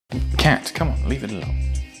Cat, come on, leave it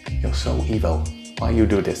alone. You're so evil. Why you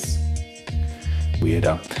do this?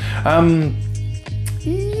 Weirdo.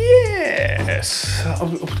 Yes.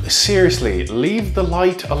 Seriously, leave the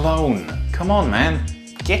light alone. Come on, man.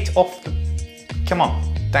 Get off the... Come on,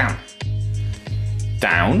 down.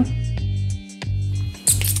 Down.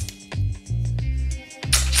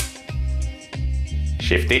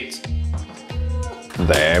 Shift it.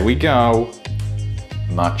 There we go.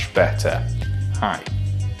 Much better. Hi.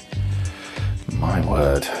 My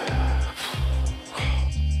word.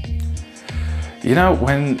 You know,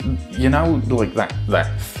 when, you know, like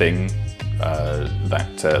that thing,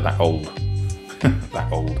 that old,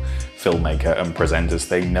 that old filmmaker and presenters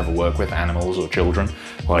thing, never work with animals or children.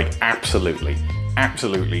 Like, absolutely,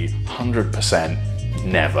 100%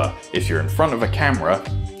 never. If you're in front of a camera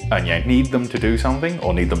and you need them to do something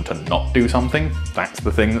or need them to not do something, that's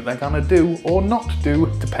the thing that they're gonna do or not do,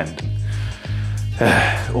 depending.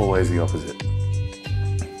 Always the opposite.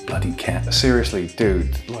 Bloody cat. Seriously,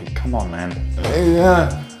 dude, like, come on, man.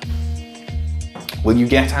 Will you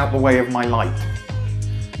get out the way of my light?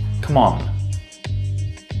 Come on.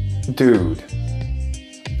 Dude.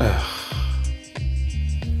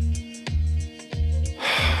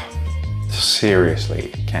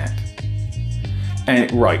 Seriously, cat.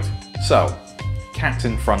 And right, so cat's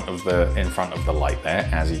in front of the light there,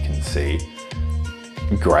 as you can see.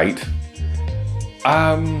 Great.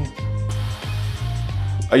 Are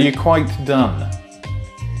you quite done?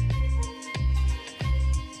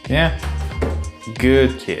 Yeah?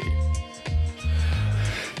 Good kitty.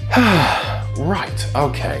 Right,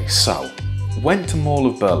 okay, so went to Mall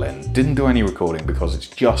of Berlin, didn't do any recording because it's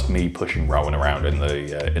just me pushing Rowan around in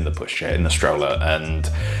the pushchair, in the stroller, and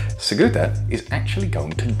Seguda is actually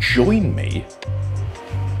going to join me.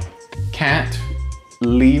 Cat,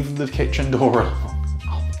 leave the kitchen door alone.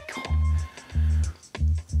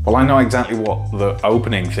 Well, I know exactly what the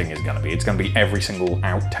opening thing is going to be. It's going to be every single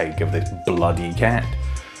outtake of this bloody cat.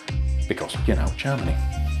 Because, you know, Germany.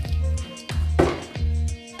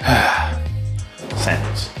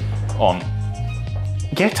 Sense on.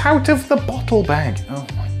 Get out of the bottle bag. Oh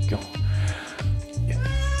my God. Yeah.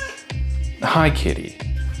 Hi, kitty.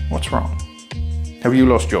 What's wrong? Have you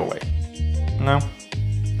lost your way? No?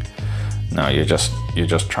 No, you're just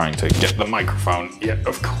trying to get the microphone. Yeah,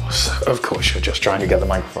 of course you're just trying to get the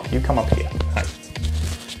microphone. You come up here. Hi.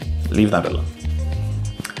 Leave that alone.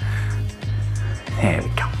 There we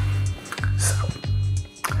go. So.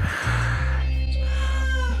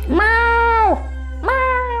 Meow!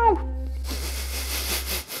 Meow!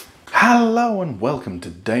 Hello and welcome to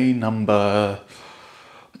day number...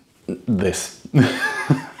 this.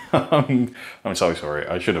 I'm so sorry,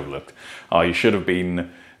 I should have looked. I should have been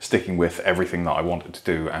sticking with everything that I wanted to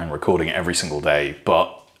do and recording every single day,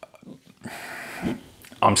 but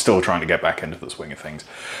I'm still trying to get back into the swing of things.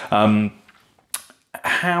 How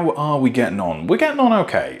are we getting on? We're getting on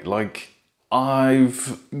okay. Like,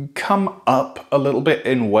 I've come up a little bit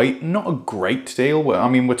in weight, not a great deal. I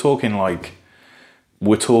mean, we're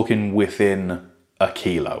talking within a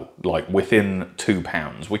kilo, like within 2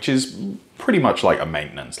 pounds, which is pretty much like a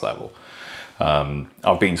maintenance level.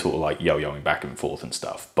 I've been sort of like yo-yoing back and forth and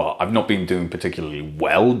stuff, but I've not been doing particularly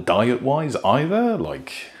well diet-wise either.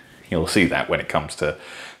 Like, you'll see that when it comes to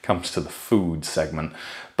the food segment.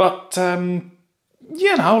 But you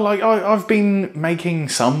know, like I've been making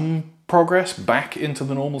some progress back into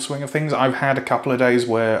the normal swing of things. I've had a couple of days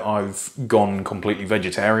where I've gone completely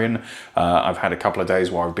vegetarian. I've had a couple of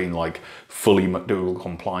days where I've been like fully McDougall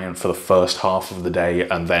compliant for the first half of the day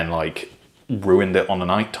and then like ruined it on the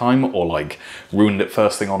night time, or like ruined it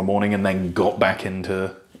first thing on the morning and then got back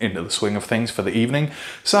into the swing of things for the evening.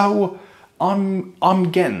 So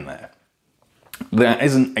I'm getting there. That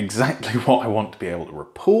isn't exactly what I want to be able to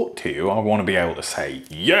report to you. I want to be able to say,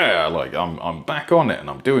 yeah, like I'm back on it and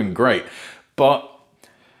I'm doing great. But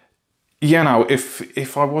you know,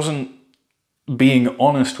 if I wasn't being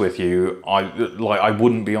honest with you, I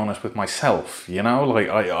wouldn't be honest with myself, you know? Like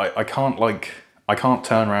I can't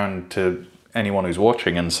turn around to anyone who's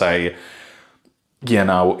watching and say, you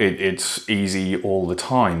know, it's easy all the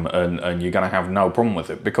time and you're gonna have no problem with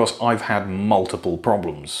it, because I've had multiple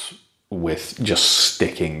problems with just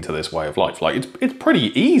sticking to this way of life. Like, it's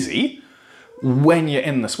pretty easy when you're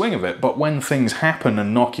in the swing of it, but when things happen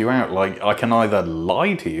and knock you out, like, I can either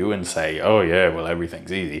lie to you and say, oh yeah, well,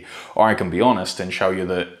 everything's easy, or I can be honest and show you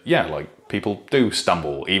that, yeah, like, people do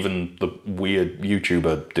stumble. Even the weird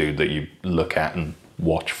YouTuber dude that you look at and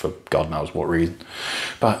watch for God knows what reason.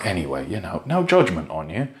 But anyway, you know, no judgment on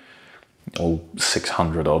you. All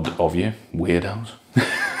 600 odd of you, weirdos.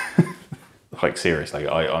 Like seriously,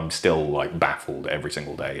 I'm still like baffled every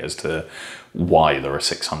single day as to why there are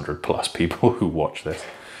 600 plus people who watch this.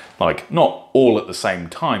 Like, not all at the same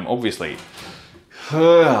time, obviously.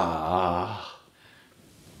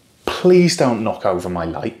 Please don't knock over my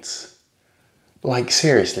lights. Like,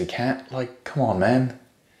 seriously, Cat. Like, come on, man.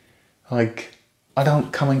 Like, I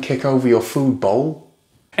don't come and kick over your food bowl.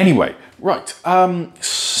 Anyway, right.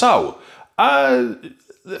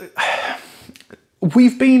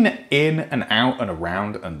 We've been in and out and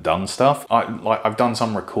around and done stuff. I've done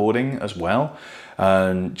some recording as well.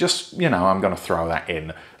 And just, you know, I'm going to throw that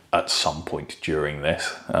in at some point during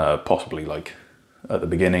this. Possibly like at the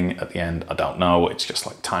beginning, at the end, I don't know. It's just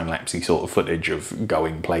like time-lapsey sort of footage of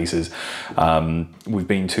going places. We've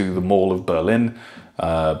been to the Mall of Berlin,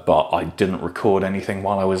 but I didn't record anything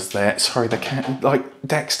while I was there. Sorry, the cat, like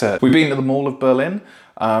Dexter. We've been to the Mall of Berlin,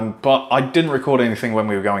 but I didn't record anything when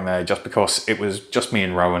we were going there just because it was just me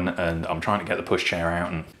and Rowan and I'm trying to get the pushchair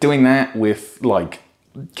out, and doing that with like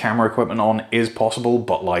camera equipment on is possible,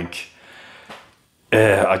 but like,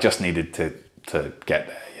 I just needed to get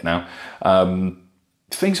there, you know?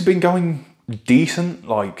 Things have been going decent,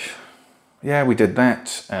 like, yeah, we did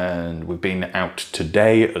that, and we've been out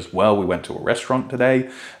today as well. We went to a restaurant today.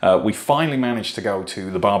 We finally managed to go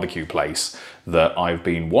to the barbecue place that I've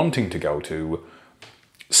been wanting to go to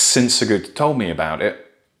since Sigurd told me about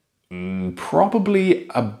it, probably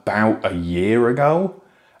about a year ago,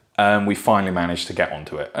 and we finally managed to get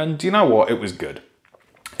onto it. And you know what? It was good.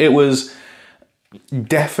 It was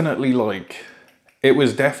definitely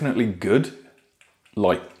good,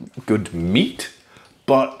 like good meat,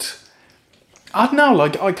 but I don't know,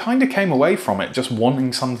 like I kind of came away from it just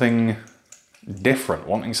wanting something different,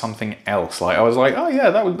 wanting something else. Like I was like, oh yeah,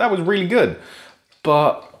 that was really good,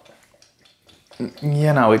 but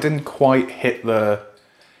you know, it didn't quite hit the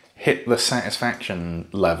satisfaction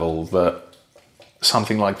level that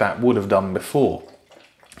something like that would have done before.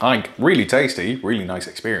 Like really tasty, really nice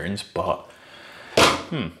experience, but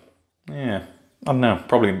yeah, I don't know,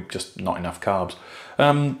 probably just not enough carbs.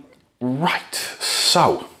 Right,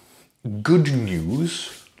 so good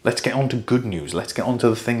news. Let's get on to good news. Let's get on to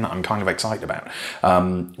the thing that I'm kind of excited about,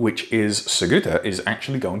 which is Sigurd is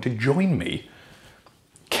actually going to join me.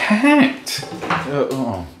 Cat!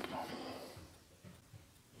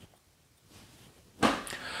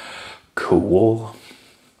 Cool.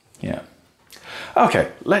 Yeah.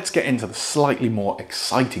 Okay, let's get into the slightly more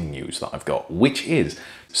exciting news that I've got, which is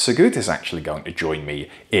Sigurd is actually going to join me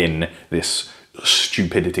in this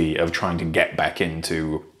stupidity of trying to get back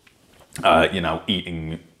into, you know,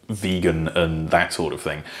 eating vegan and that sort of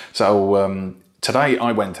thing. So today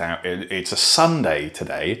I went out, it's a Sunday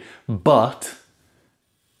today, but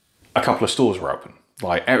a couple of stores were open.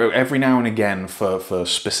 Like every now and again for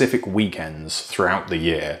specific weekends throughout the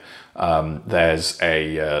year, there's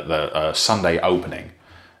a Sunday opening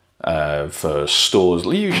for stores,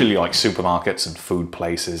 usually like supermarkets and food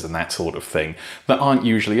places and that sort of thing, that aren't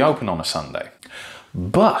usually open on a Sunday.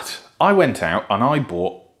 But I went out and I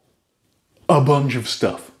bought a bunch of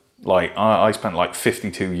stuff. Like I spent like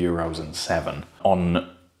 52.07 € on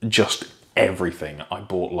just everything. I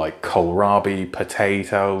bought like kohlrabi,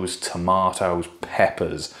 potatoes, tomatoes,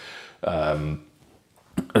 peppers,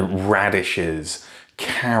 radishes,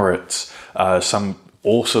 carrots, some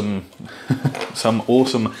awesome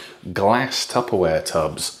glass Tupperware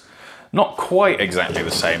tubs. Not quite exactly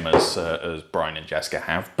the same as Brian and Jessica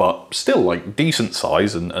have, but still like decent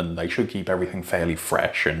size, and they should keep everything fairly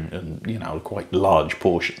fresh and you know, quite large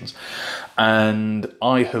portions. And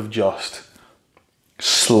I have just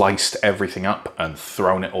sliced everything up and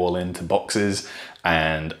thrown it all into boxes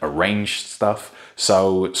and arranged stuff.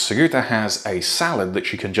 So Sigurda has a salad that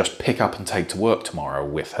she can just pick up and take to work tomorrow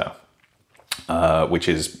with her. Which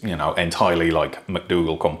is, you know, entirely like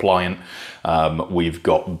McDougall compliant. We've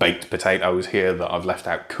got baked potatoes here that I've left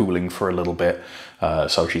out cooling for a little bit.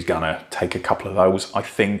 So she's gonna take a couple of those. I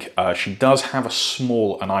think she does have a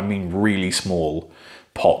small, and I mean really small,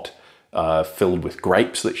 pot filled with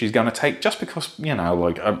grapes that she's gonna take, just because, you know,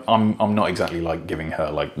 like I'm not exactly like giving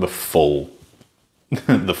her like the full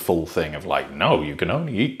the full thing of like, no, you can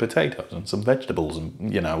only eat potatoes and some vegetables,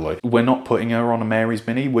 and you know, like we're not putting her on a Mary's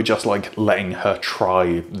Mini. We're just like letting her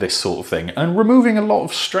try this sort of thing and removing a lot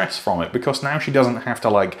of stress from it, because now she doesn't have to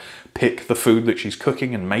like pick the food that she's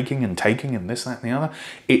cooking and making and taking and this, that and the other.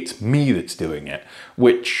 It's me that's doing it,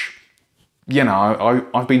 which, you know,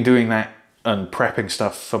 I've been doing that and prepping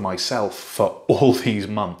stuff for myself for all these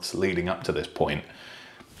months leading up to this point.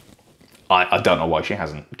 I don't know why she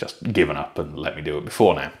hasn't just given up and let me do it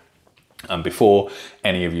before now. And before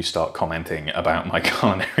any of you start commenting about my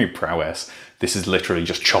culinary prowess, this is literally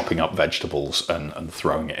just chopping up vegetables and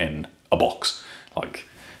throwing it in a box. Like,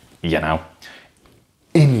 you know.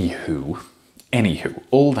 Anywho,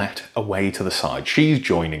 all that away to the side. She's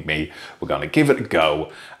joining me. We're going to give it a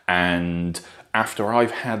go. And after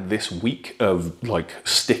I've had this week of like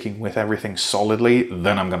sticking with everything solidly,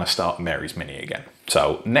 then I'm going to start Mary's Mini again.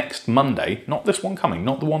 So next Monday, not this one coming,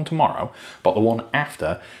 not the one tomorrow, but the one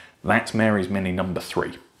after, that's Mary's Mini number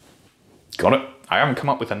 3. Got it? I haven't come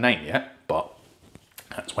up with a name yet, but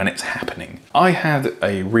that's when it's happening. I had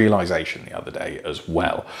a realization the other day as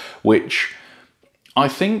well, which I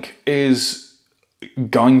think is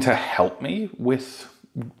going to help me with,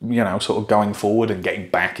 you know, sort of going forward and getting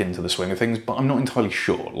back into the swing of things, but I'm not entirely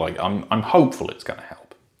sure. Like, I'm hopeful it's going to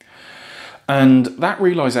help. And that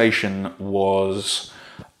realization was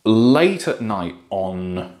late at night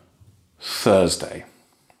on Thursday.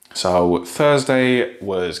 So Thursday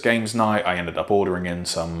was games night. I ended up ordering in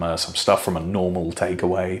some stuff from a normal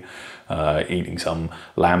takeaway, eating some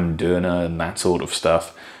lamb döner and that sort of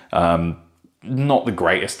stuff. Not the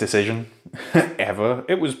greatest decision ever.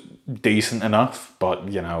 It was decent enough, but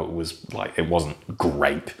you know, it wasn't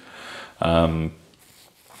great. And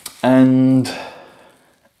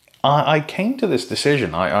I came to this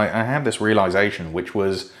decision. I had this realization, which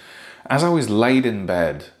was as I was laid in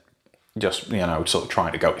bed, just, you know, sort of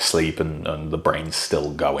trying to go to sleep and the brain's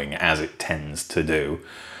still going as it tends to do.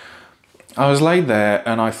 I was laid there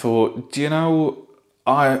and I thought, do you know,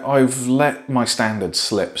 I've let my standards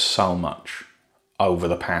slip so much over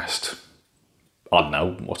the past, I don't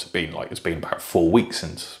know, what's it been like? It's been about 4 weeks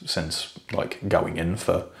since like going in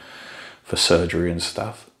for surgery and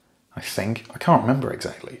stuff, I think. I can't remember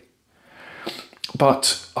exactly.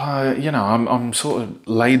 But, you know, I'm sort of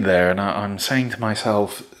laid there and I'm saying to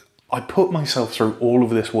myself, I put myself through all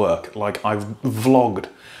of this work. Like, I've vlogged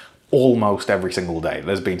almost every single day.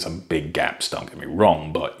 There's been some big gaps, don't get me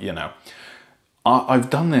wrong, but, you know, I've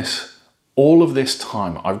done this all of this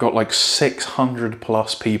time. I've got like 600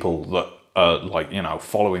 plus people that are like, you know,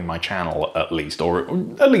 following my channel at least, or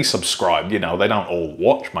at least subscribed. You know, they don't all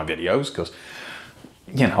watch my videos because,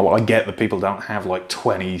 you know, I get that people don't have like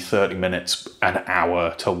 20, 30 minutes, an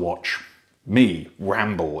hour to watch me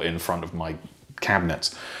ramble in front of my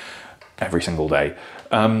cabinets every single day.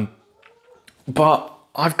 But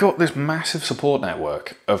I've got this massive support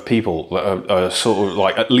network of people that are sort of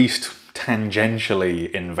like at least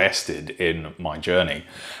tangentially invested in my journey.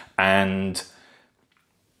 And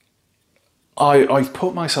I've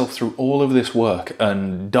put myself through all of this work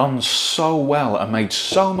and done so well and made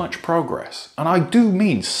so much progress. And I do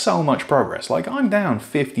mean so much progress. Like, I'm down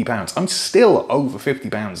 50 pounds. I'm still over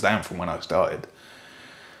 50 pounds down from when I started.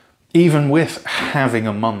 Even with having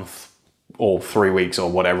a month or 3 weeks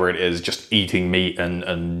or whatever it is, just eating meat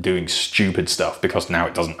and doing stupid stuff because now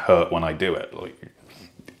it doesn't hurt when I do it. Like,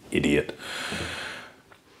 idiot.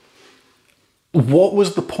 What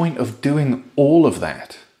was the point of doing all of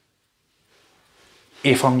that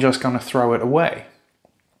if I'm just going to throw it away?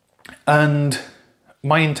 And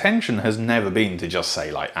my intention has never been to just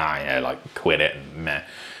say like, yeah, like quit it and meh.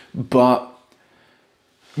 But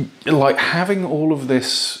like having all of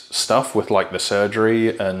this stuff with like the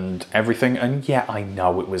surgery and everything, and yeah, I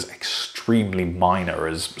know it was extremely minor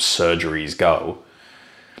as surgeries go,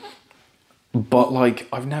 but like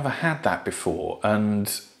I've never had that before.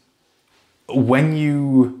 And when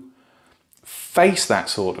you face that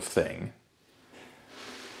sort of thing,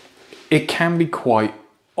 it can be quite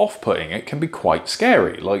off-putting. It can be quite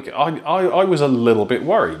scary. Like I was a little bit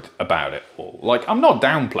worried about it all. Like, I'm not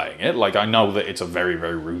downplaying it. Like, I know that it's a very,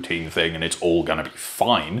 very routine thing and it's all gonna be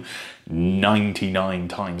fine 99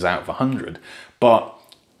 times out of 100. But,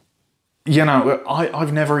 you know,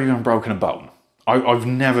 I've never even broken a bone. I've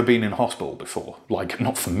never been in hospital before. Like,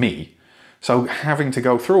 not for me. So having to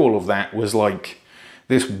go through all of that was like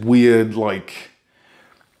this weird, like,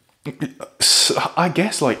 I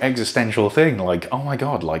guess like existential thing, like, oh my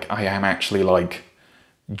god, like I am actually like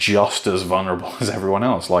just as vulnerable as everyone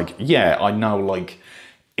else. Like, yeah, I know like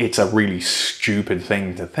it's a really stupid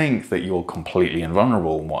thing to think that you're completely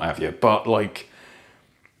invulnerable and what have you, but like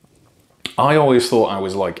I always thought I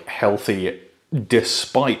was like healthy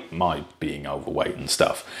despite my being overweight and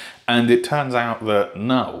stuff, and it turns out that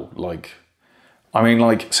no, like, I mean,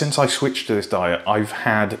 like, since I switched to this diet, I've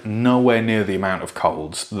had nowhere near the amount of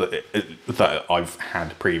colds that I've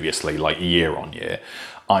had previously, like, year on year.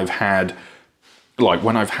 I've had, like,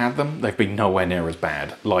 when I've had them, they've been nowhere near as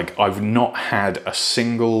bad. Like, I've not had a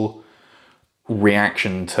single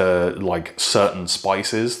reaction to like certain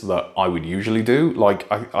spices that I would usually do. Like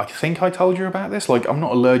I think I told you about this. Like I'm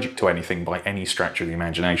not allergic to anything by any stretch of the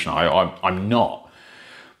imagination. I'm not.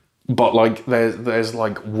 But like there's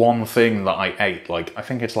like one thing that I ate. Like I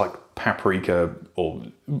think it's like paprika or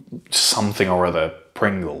something or other,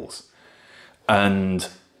 Pringles, and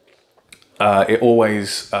it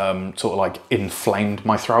always sort of like inflamed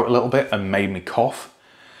my throat a little bit and made me cough.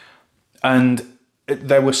 And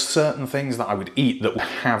there were certain things that I would eat that would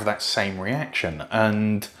have that same reaction,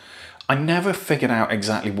 and I never figured out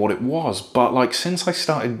exactly what it was. But like since I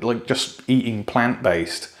started like just eating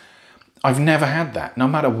plant-based, I've never had that. No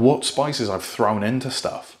matter what spices I've thrown into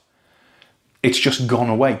stuff, it's just gone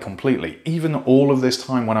away completely. Even all of this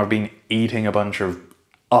time when I've been eating a bunch of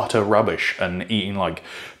utter rubbish and eating like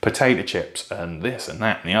potato chips and this and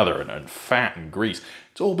that and the other and fat and grease,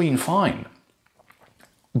 it's all been fine.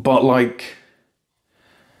 But like,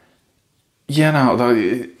 you know,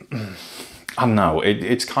 I don't know,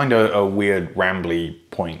 it's kind of a weird rambly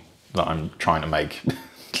point that I'm trying to make,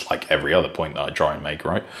 like every other point that I try and make,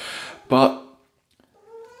 right? But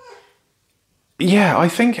yeah, I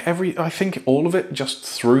think all of it just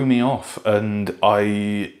threw me off and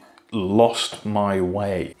I lost my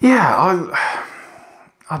way. Yeah,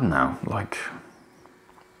 I don't know, like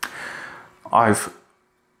I've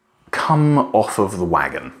come off of the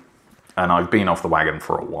wagon, and I've been off the wagon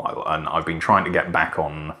for a while, and I've been trying to get back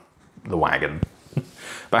on the wagon,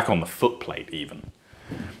 back on the footplate even.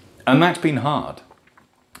 And that's been hard.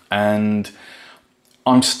 And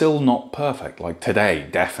I'm still not perfect. Like today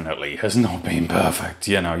definitely has not been perfect.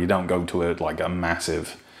 You know, you don't go to a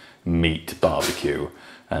massive meat barbecue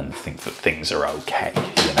and think that things are okay,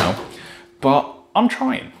 you know? But I'm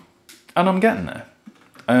trying, and I'm getting there.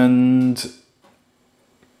 And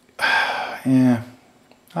yeah,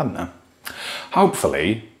 I don't know.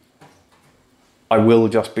 Hopefully, I will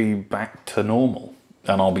just be back to normal,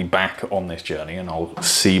 and I'll be back on this journey, and I'll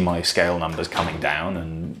see my scale numbers coming down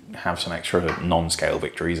and have some extra non-scale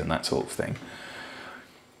victories and that sort of thing.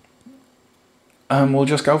 And we'll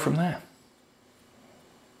just go from there.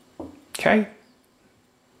 Okay?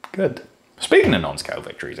 Good. Speaking of non-scale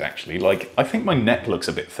victories, actually, like, I think my neck looks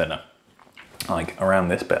a bit thinner, like around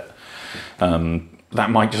this bit. That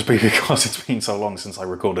might just be because it's been so long since I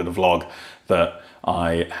recorded a vlog that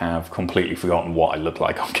I have completely forgotten what I look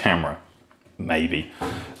like on camera. Maybe.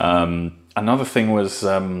 Another thing was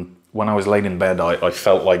when I was laid in bed, I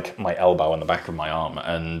felt like my elbow on the back of my arm,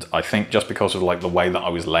 and I think just because of like the way that I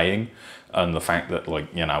was laying and the fact that, like,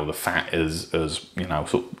 you know, the fat is you know,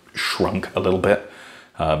 sort of shrunk a little bit,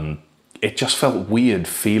 it just felt weird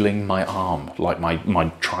feeling my arm, like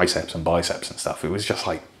my triceps and biceps and stuff. It was just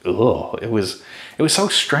like, ugh, it was so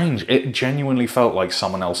strange. It genuinely felt like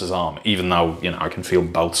someone else's arm, even though, you know, I can feel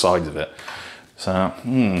both sides of it. So,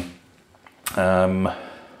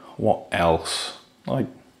 what else? Like,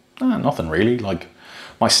 nothing really. Like,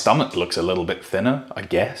 my stomach looks a little bit thinner, I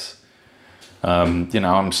guess. You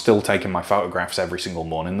know, I'm still taking my photographs every single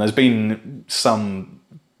morning. There's been some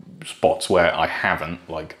spots where I haven't,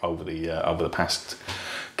 like over the past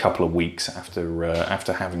couple of weeks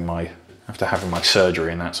after having my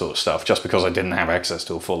surgery and that sort of stuff, just because I didn't have access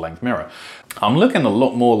to a full-length mirror. I'm looking a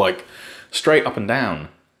lot more like straight up and down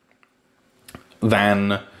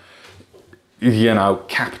than, you know,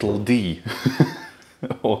 capital D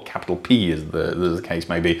or capital P as the case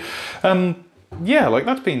may be. Yeah, like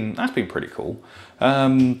that's been pretty cool.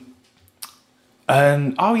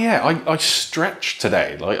 And oh yeah, I stretched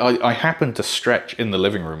today. Like I happened to stretch in the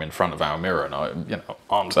living room in front of our mirror, and I, you know,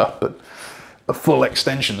 arms up, but a full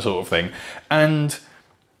extension sort of thing. And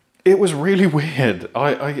it was really weird.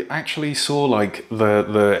 I actually saw like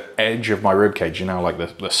the edge of my rib cage, you know, like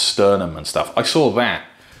the sternum and stuff. I saw that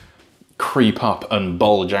creep up and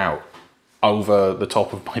bulge out over the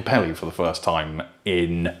top of my belly for the first time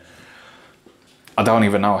in, I don't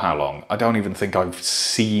even know how long. I don't even think I've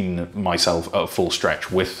seen myself at a full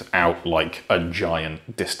stretch without like a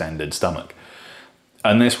giant distended stomach.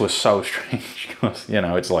 And this was so strange because, you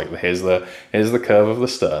know, it's like, here's the curve of the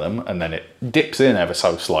sternum, and then it dips in ever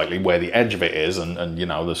so slightly where the edge of it is, and you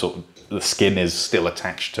know, the skin is still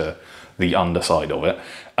attached to the underside of it,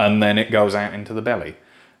 and then it goes out into the belly.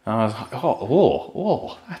 And I was like,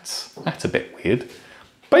 oh, that's a bit weird.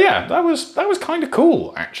 But yeah, that was kind of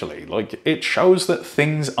cool, actually. Like, it shows that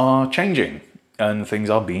things are changing and things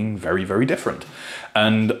are being very, very different.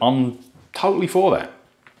 And I'm totally for that.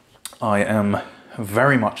 I am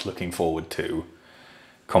very much looking forward to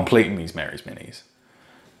completing these Mary's Minis,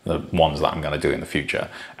 the ones that I'm going to do in the future,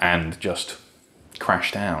 and just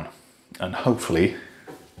crash down and hopefully,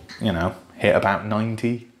 you know, hit about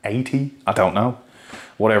 90 80, I don't know.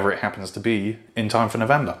 Whatever it happens to be in time for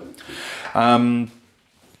November. A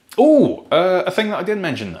thing that I didn't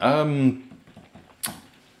mention.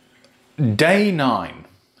 Day 9,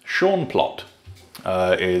 Sean Plott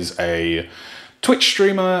is a Twitch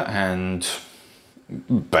streamer and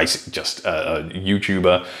basically just a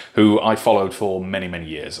YouTuber who I followed for many, many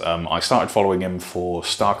years. I started following him for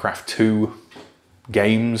StarCraft 2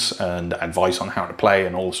 games and advice on how to play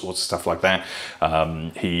and all sorts of stuff like that.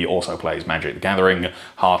 He also plays Magic the Gathering,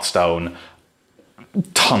 Hearthstone,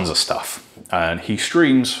 tons of stuff. And he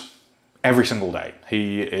streams every single day.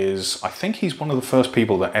 I think he's one of the first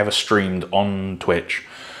people that ever streamed on Twitch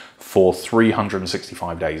for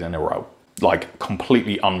 365 days in a row. Like,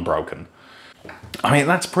 completely unbroken. I mean,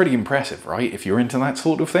 that's pretty impressive, right? If you're into that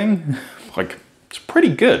sort of thing, like, it's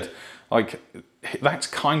pretty good. Like, that's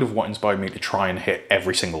kind of what inspired me to try and hit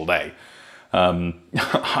every single day.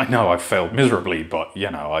 I know I've failed miserably, but, you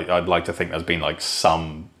know, I'd like to think there's been, like,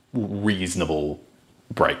 some reasonable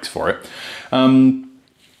breaks for it.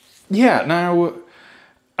 Yeah, now,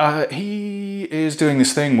 he is doing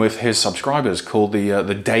this thing with his subscribers called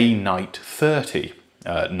the Day Night 30.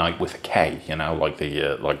 Night with a K, you know, like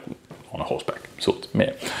like on a horseback, sort of,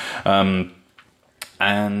 yeah.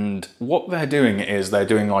 And what they're doing is they're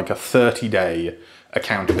doing like a 30-day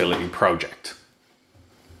accountability project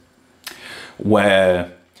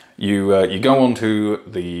where you go onto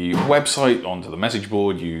the website, onto the message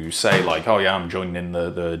board, you say like, oh yeah, I'm joining in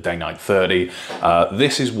the Day Night 30.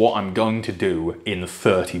 This is what I'm going to do in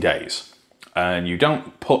 30 days. And you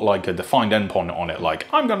don't put like a defined endpoint on it, like,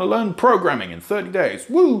 I'm going to learn programming in 30 days,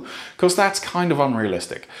 woo! Because that's kind of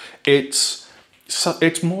unrealistic. It's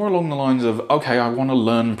more along the lines of, okay, I want to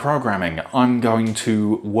learn programming. I'm going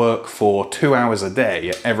to work for 2 hours a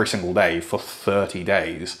day, every single day for 30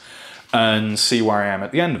 days and see where I am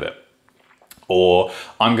at the end of it. Or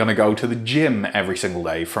I'm going to go to the gym every single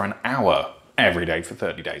day for an hour every day for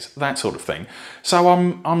 30 days, that sort of thing. So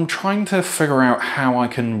I'm trying to figure out how I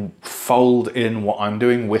can fold in what I'm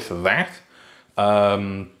doing with that,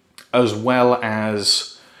 as well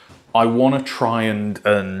as I want to try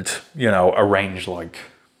and you know, arrange like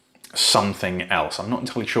something else. I'm not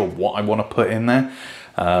entirely sure what I want to put in there.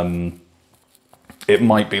 It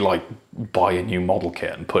might be like buy a new model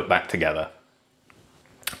kit and put that together.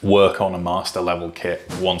 Work on a master level kit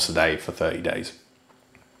once a day for 30 days.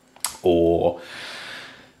 Or,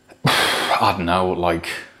 I don't know, like,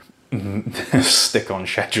 stick on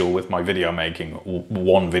schedule with my video making,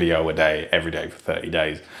 1 video a day, every day for 30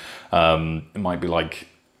 days. It might be like,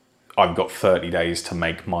 I've got 30 days to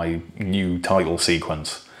make my new title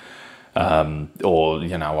sequence. Or,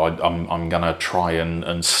 you know, I'm gonna try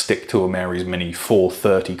and stick to a Mary's Mini for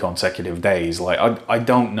 30 consecutive days. Like, I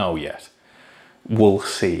don't know yet. We'll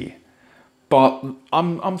see. But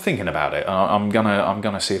I'm thinking about it. I'm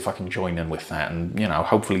gonna see if I can join in with that, and you know,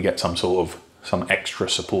 hopefully get some extra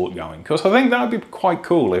support going. Because I think that would be quite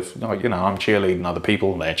cool if, you know, I'm cheerleading other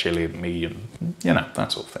people, they're cheerleading me, and you know,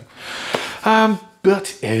 that sort of thing.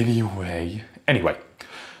 But anyway,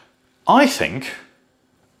 I think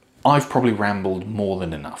I've probably rambled more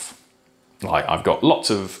than enough. Like, I've got lots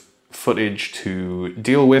of footage to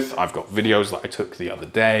deal with. I've got videos that I took the other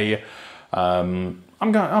day.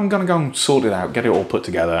 I'm gonna go and sort it out, get it all put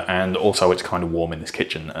together, and also it's kind of warm in this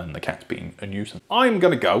kitchen and the cat's being a nuisance. I'm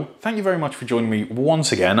gonna go. Thank you very much for joining me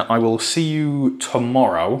once again. I will see you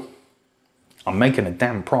tomorrow. I'm making a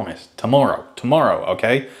damn promise. Tomorrow,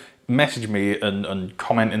 okay? Message me and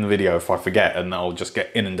comment in the video if I forget, and I'll just get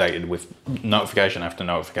inundated with notification after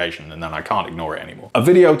notification, and then I can't ignore it anymore. A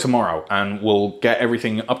video tomorrow, and we'll get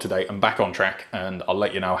everything up to date and back on track, and I'll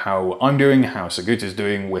let you know how I'm doing, how Sagut is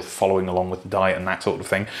doing with following along with the diet and that sort of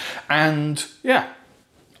thing. And yeah,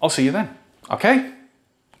 I'll see you then. Okay?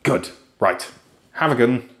 Good. Right. Have a good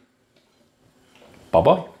one.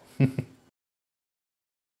 Bye-bye.